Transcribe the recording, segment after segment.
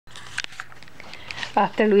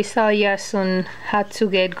after Luisa Oyarsun had to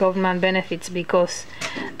get government benefits because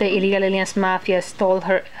the illegal aliens mafia stole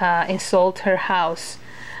her and sold her house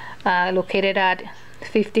located at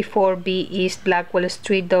 54B East Blackwell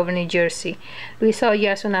Street, Dover, New Jersey. Luisa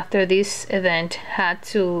Oyarsun, after this event, had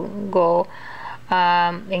to go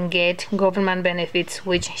and get government benefits,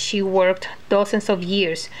 which she worked dozens of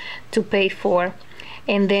years to pay for.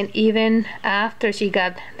 And then even after she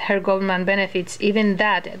got her government benefits, even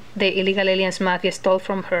that the illegal aliens mafia stole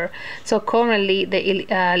from her. So currently the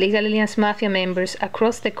illegal aliens mafia members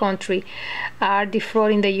across the country are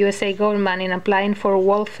defrauding the USA government and applying for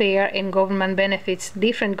welfare and government benefits,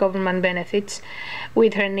 different government benefits,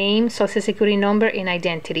 with her name, social security number, and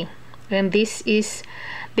identity. And this is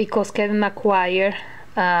because Kevin McGuire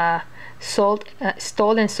stole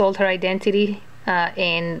and sold her identity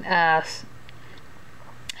and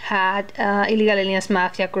had illegal aliens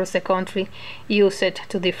mafia across the country use it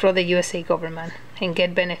to defraud the USA government and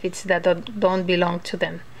get benefits that don't belong to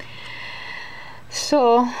them.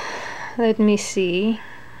 So let me see.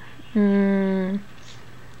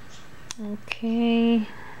 Okay.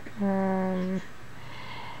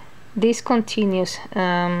 This continues.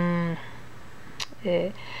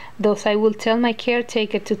 Thus I will tell my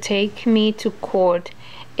caretaker to take me to court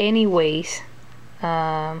anyways.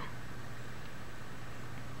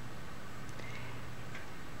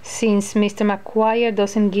 Since Mr. McGuire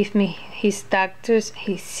doesn't give me his doctors,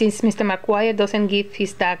 since Mr. McGuire doesn't give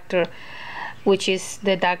his doctor, which is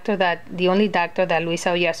the only doctor that Luisa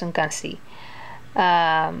Oyarsun can see,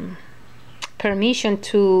 permission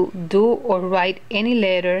to do or write any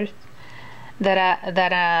letter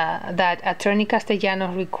that Attorney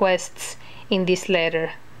Castellanos requests in his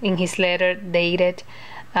letter dated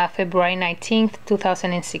February 19th,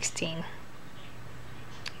 2016.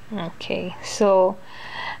 Okay, so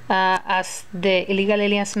as the illegal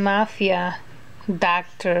aliens mafia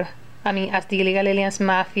doctor, as the illegal aliens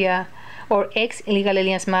mafia or ex-illegal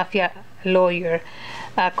aliens mafia lawyer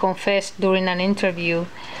confessed during an interview,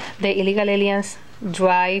 the illegal aliens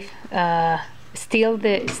drive still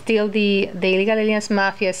the illegal aliens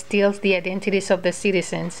mafia steals the identities of the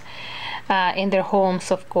citizens in their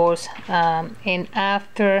homes, of course, and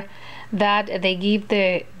after that they give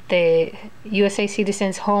the USA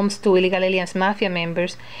citizens homes to illegal aliens mafia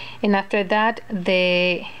members, and after that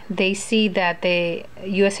they see that the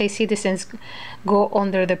USA citizens go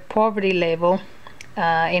under the poverty level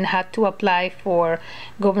and had to apply for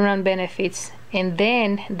government benefits, and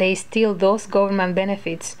then they steal those government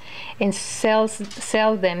benefits and sell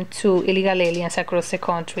them to illegal aliens across the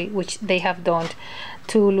country, which they have done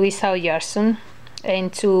to Luisa Oyarsun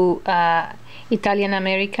and to Italian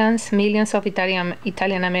Americans, millions of Italian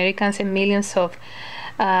Americans, and millions of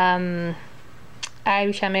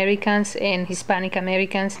Irish Americans and Hispanic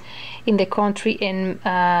Americans in the country, and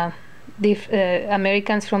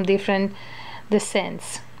Americans from different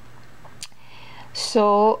descents.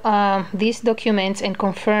 So this documents and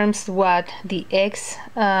confirms what the ex-attorney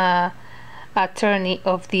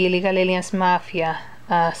of the illegal aliens mafia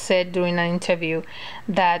said during an interview,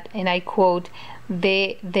 that, and I quote,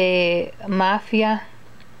 the mafia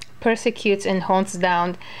persecutes and hunts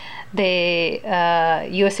down the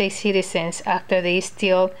USA citizens after they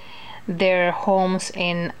steal their homes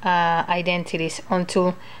and identities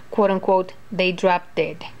until, quote unquote, they drop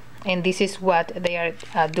dead. And this is what they are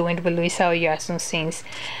doing with Luisa Oyarsun, since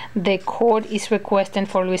the court is requesting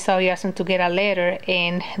for Luisa Oyarsun to get a letter,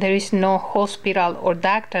 and there is no hospital or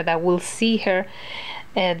doctor that will see her,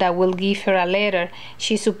 that will give her a letter.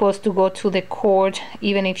 She's supposed to go to the court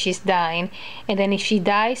even if she's dying, and then if she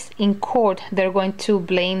dies in court, they're going to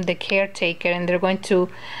blame the caretaker and they're going to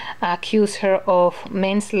accuse her of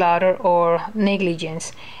manslaughter or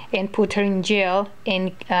negligence and put her in jail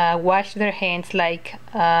and wash their hands like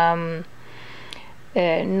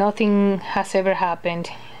nothing has ever happened.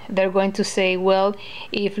 They're going to say, well,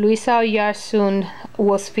 if Luisa Oyarsun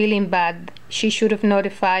was feeling bad, she should have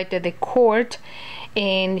notified the court,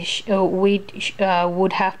 and we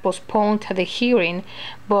would have postponed the hearing.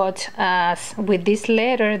 But with this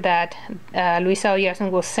letter that Luisa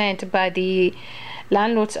Oyarsun was sent by the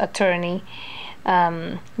landlord's attorney,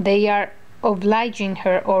 they are obliging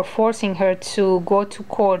her or forcing her to go to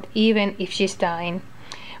court even if she's dying,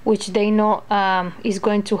 which they know is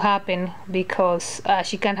going to happen because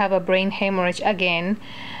she can have a brain hemorrhage again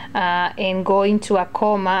and go into a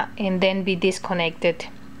coma and then be disconnected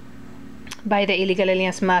by the illegal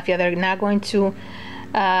aliens mafia. They're not going to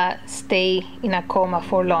stay in a coma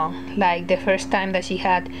for long, like the first time that she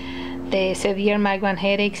had the severe migraine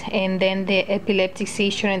headaches, and then the epileptic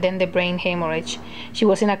seizure, and then the brain hemorrhage. She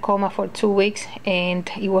was in a coma for 2 weeks, and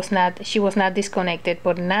she was not disconnected.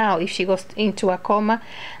 But now, if she goes into a coma,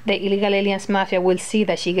 the illegal aliens mafia will see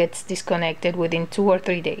that she gets disconnected within 2 or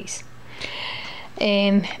 3 days.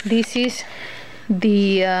 And this is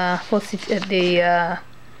the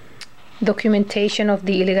documentation of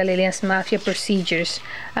the illegal aliens mafia procedures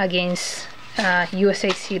against USA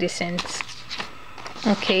citizens.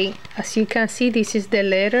 Okay, as you can see, this is the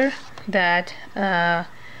letter that I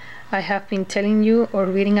have been telling you or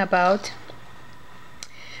reading about.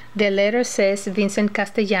 The letter says Vincent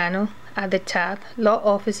Castellano at the top, law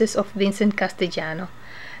offices of Vincent Castellano,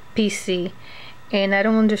 PC. And I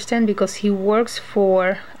don't understand, because he works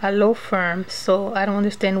for a law firm, so I don't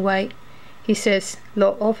understand why he says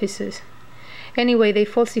law offices. Anyway, they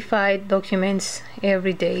falsified documents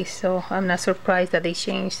every day, so I'm not surprised that they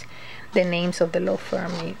changed the names of the law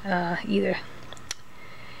firm either.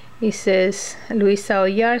 It says Luisa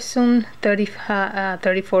Oyarsun,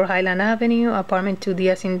 34 Highland Avenue, apartment 2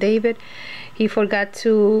 Diaz in David. He forgot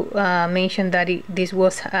to mention that this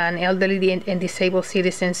was an elderly and disabled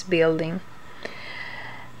citizens building.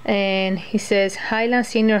 And he says Highland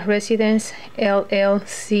Senior Residence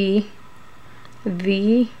LLC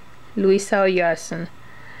v. Luisa Oyarsun,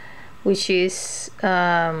 which is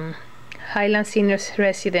Highland Senior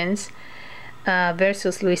Residence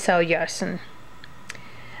versus Luisa Oyarsun.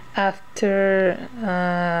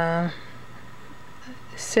 After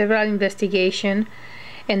several investigation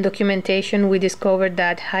and documentation, we discovered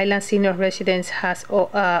that Highland Senior Residence has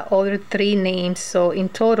other 3 names, so in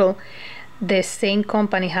total the same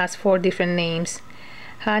company has 4 different names.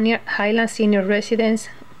 Highland Senior Residence,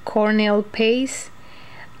 Cornell Pace,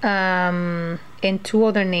 and 2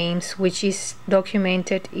 other names, which is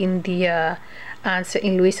documented in the answer,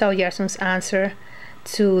 in Luisa Oyarsun's answer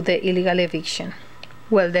to the illegal eviction.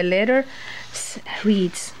 Well, the letter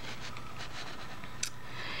reads: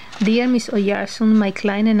 Dear Miss Oyarsun, my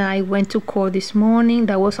client and I went to court this morning,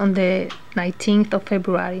 that was on the 19th of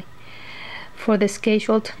February, for the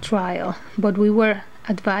scheduled trial, but we were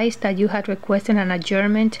advised that you had requested an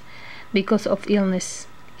adjournment because of illness.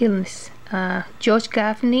 Judge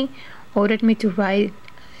Gaffney ordered me to write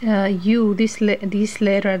you this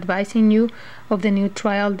letter advising you of the new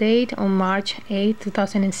trial date on March 8,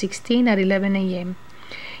 2016 at 11 a.m.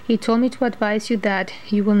 He told me to advise you that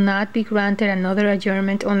you will not be granted another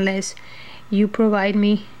adjournment unless you provide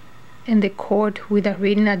me and the court with a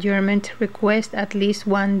written adjournment request at least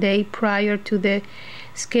 1 day prior to the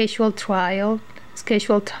scheduled trial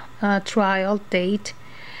date,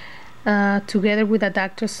 together with a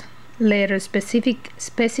doctor's letter specifically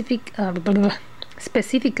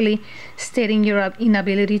stating your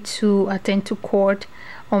inability to attend to court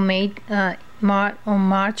on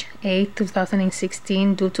March 8,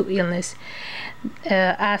 2016 due to illness.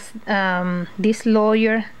 As this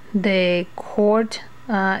lawyer, the court,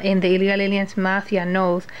 and the illegal aliens mafia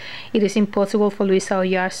knows, it is impossible for Luisa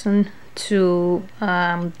Oyarsun to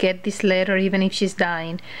get this letter even if she's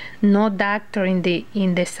dying. No doctor in the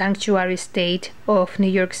sanctuary state of New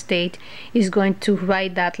York State is going to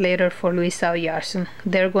write that letter for Luisa Oyarsun.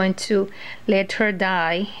 They're going to let her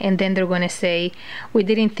die, and then they're going to say, we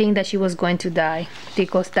didn't think that she was going to die,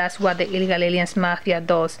 because that's what the illegal aliens mafia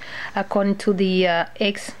does, according to the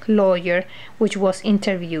ex-lawyer which was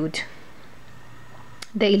interviewed.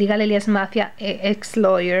 The illegal aliens mafia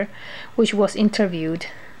ex-lawyer which was interviewed,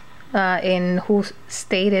 and who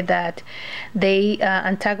stated that they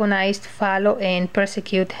antagonized, follow, and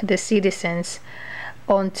persecute the citizens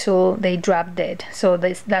until they drop dead. So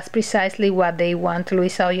that's precisely what they want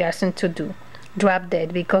Luisa Oyarsun to do, drop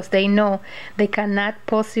dead, because they know they cannot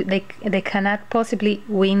possibly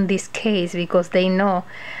win this case, because they know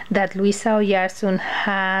that Luisa Oyarsun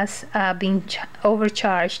has been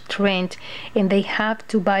overcharged rent, and they have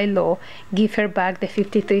to, by law, give her back the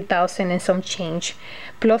 $53,000 and some change,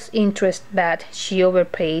 plus interest that she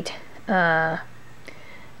overpaid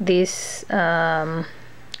this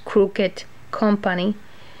crooked company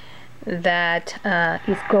that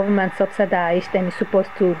is government subsidized and is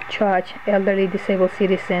supposed to charge elderly disabled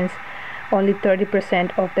citizens only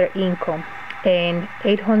 30% of their income, and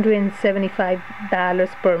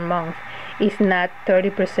 $875 per month is not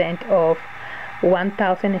 30% of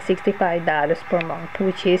 $1,065 per month,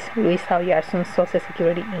 which is Luisa Oyarsun's Social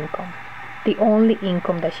Security income, the only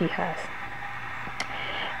income that she has.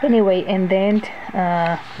 Anyway, and then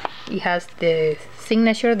it has the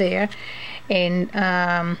signature there, and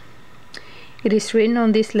it is written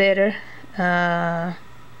on this letter.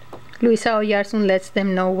 Luisa Oyarsun lets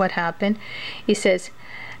them know what happened. It says,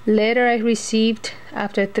 Letter I received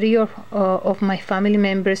after three of my family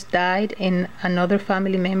members died, and another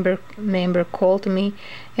family member called me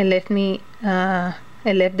and left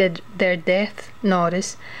their death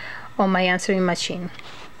notice on my answering machine.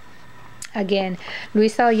 Again,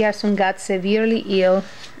 Luisa Oyarson got severely ill,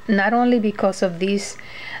 not only because of this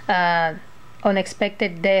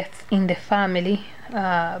unexpected death in the family,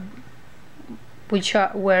 which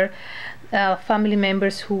were family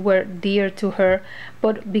members who were dear to her,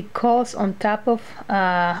 but because on top of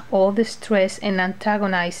all the stress and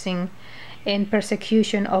antagonizing and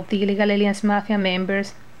persecution of the illegal aliens mafia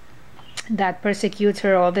members that persecute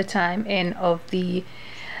her all the time, and of the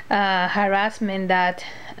harassment that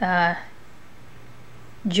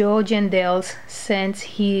Joe Gendels sends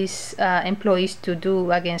his employees to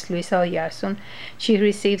do against Luisa Oyarson, she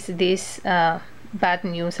receives this bad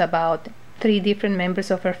news about 3 different members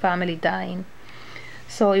of her family dying.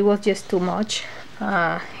 So it was just too much,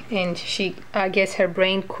 and I guess her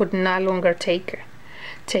brain could no longer take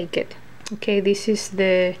it. Okay, this is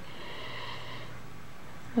the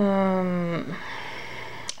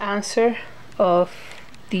answer of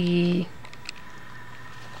the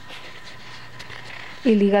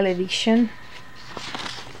illegal eviction.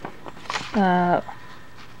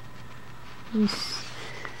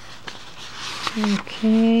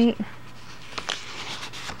 Okay,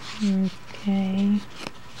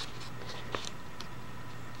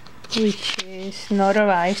 which is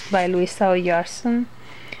notarized by Luisa Oyarson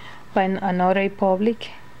by a notary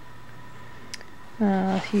public.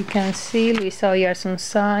 You can see Luisa Oyarson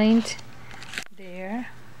signed there,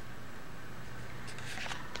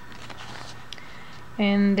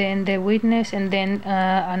 and then the witness, and then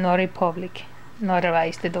a notary public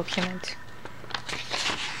notarized the document.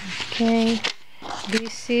 Okay,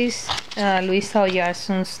 this is Luisa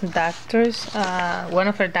Oyarson's doctor's, one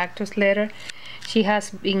of her doctor's letter. She has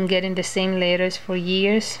been getting the same letters for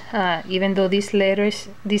years, even though this letter,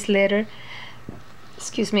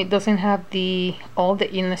 excuse me, doesn't have all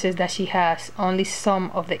the illnesses that she has, only some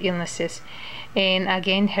of the illnesses. And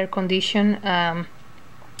again, her condition,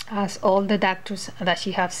 as all the doctors that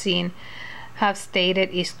she have seen have stated,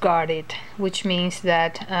 is guarded, which means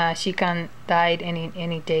that she can die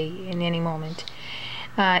any day, in any moment.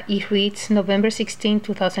 It reads, November 16,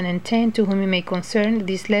 2010, to whom it may concern.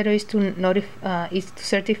 This letter is to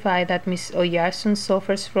certify that Ms. Oyarson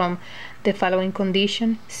suffers from the following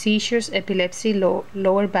condition: seizures, epilepsy,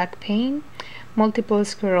 lower back pain, multiple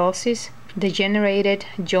sclerosis, degenerated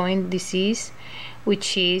joint disease,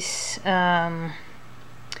 which is her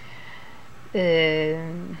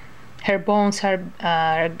bones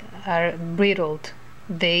are brittled.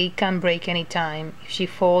 They can break anytime. If she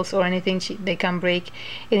falls or anything, they can break,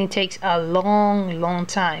 and it takes a long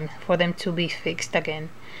time for them to be fixed again.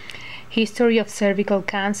 History of cervical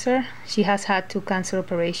cancer. She has had 2 cancer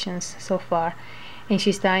operations so far, and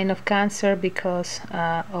she's dying of cancer because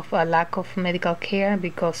of a lack of medical care,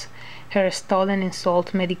 because her stolen and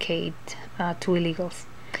sold Medicaid to illegals.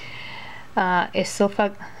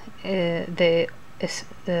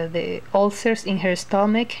 The ulcers in her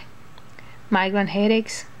stomach, migraine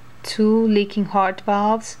headaches, 2 leaking heart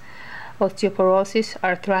valves, osteoporosis,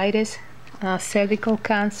 arthritis, cervical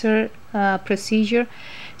cancer procedure.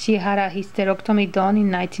 She had a hysterectomy done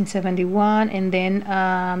in 1971, and then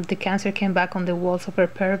the cancer came back on the walls of her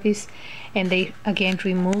pelvis, and they again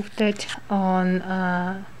removed it on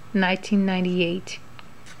 1998.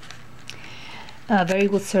 A very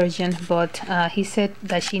good surgeon, but he said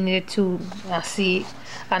that she needed to see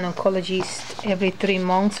an oncologist every 3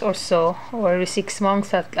 months or so, or every 6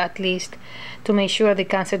 months at least, to make sure the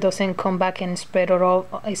cancer doesn't come back and spread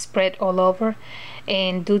all over.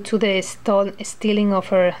 And due to the stealing of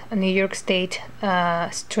her New York State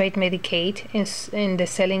straight Medicaid and the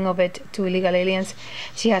selling of it to illegal aliens,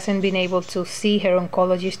 she hasn't been able to see her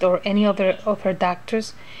oncologist or any other of her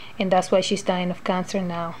doctors, and that's why she's dying of cancer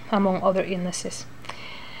now, among other illnesses.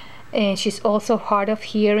 And she's also hard of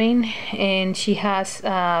hearing, and she has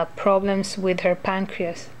problems with her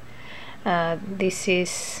pancreas. This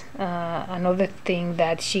is another thing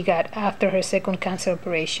that she got after her second cancer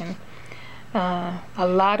operation. A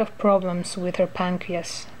lot of problems with her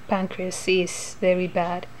pancreas. Pancreas is very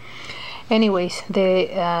bad. Anyways, the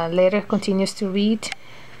letter continues to read.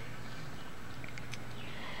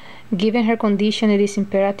 Given her condition, it is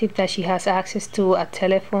imperative that she has access to a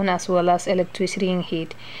telephone as well as electricity and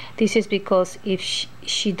heat. This is because if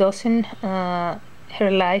she doesn't, her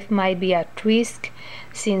life might be at risk,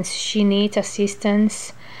 since she needs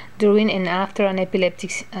assistance during and after an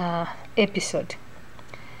epileptic episode.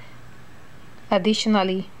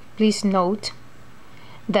 Additionally, please note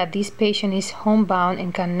that this patient is homebound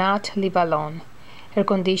and cannot live alone. Her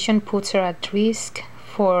condition puts her at risk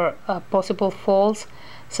for possible falls,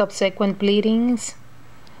 subsequent bleedings,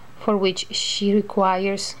 for which she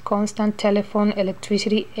requires constant telephone,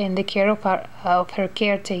 electricity, and the care of her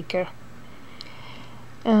caretaker.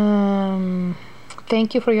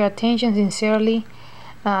 Thank you for your attention. Sincerely,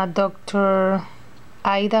 Dr.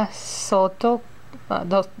 Aida Soto,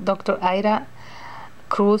 Dr. Aida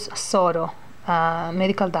Cruz Soto,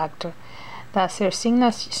 medical doctor. That's her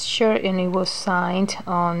signature, and it was signed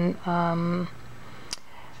on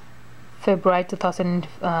February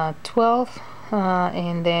 2012,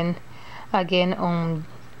 and then again on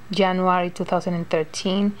January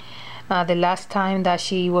 2013. The last time that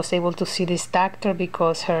she was able to see this doctor,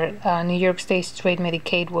 because her New York State straight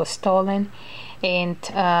Medicaid was stolen, and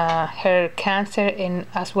her cancer and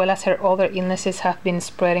as well as her other illnesses have been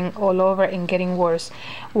spreading all over and getting worse,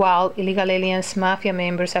 while illegal aliens mafia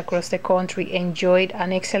members across the country enjoyed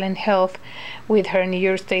an excellent health with her New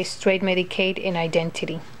York State straight Medicaid and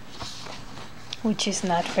identity, which is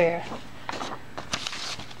not fair.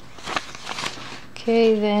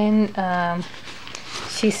 Okay, then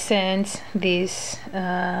she sends this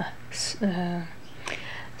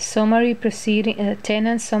summary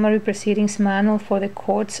tenant summary proceedings manual for the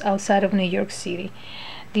courts outside of New York City.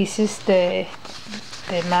 This is the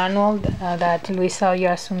manual that Luisa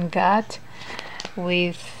Oyarsun got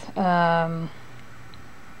with the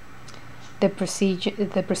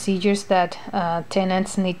procedures that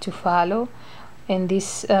tenants need to follow, and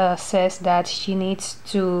this says that she needs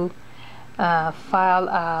to file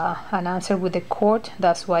an answer with the court.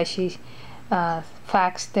 That's why she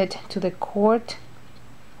faxed it to the court,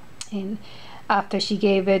 and after she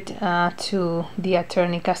gave it to the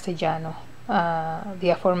attorney Castellano, the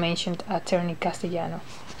aforementioned attorney Castellano.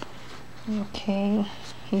 Okay,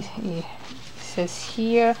 he says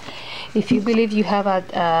here, if you believe you have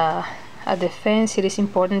a defense, it is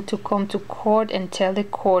important to come to court and tell the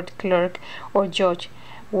court clerk or judge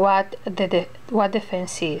what the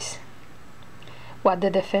defense is.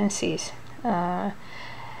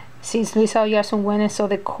 Since Luisa Oyarsun went and saw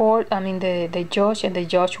the judge, and the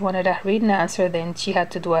judge wanted a written answer, then she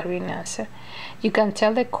had to do a written answer. You can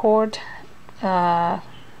tell the court,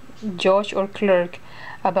 judge or clerk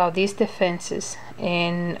about these defenses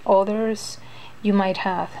and others you might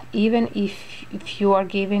have, even if you are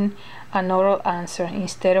giving an oral answer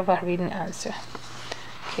instead of a written answer.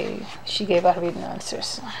 Okay, she gave a written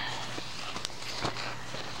answers.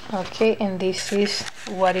 Okay, and this is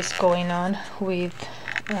what is going on with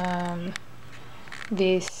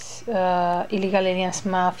this illegal aliens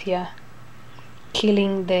mafia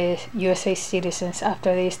killing the USA citizens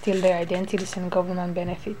after they steal their identities and government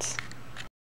benefits.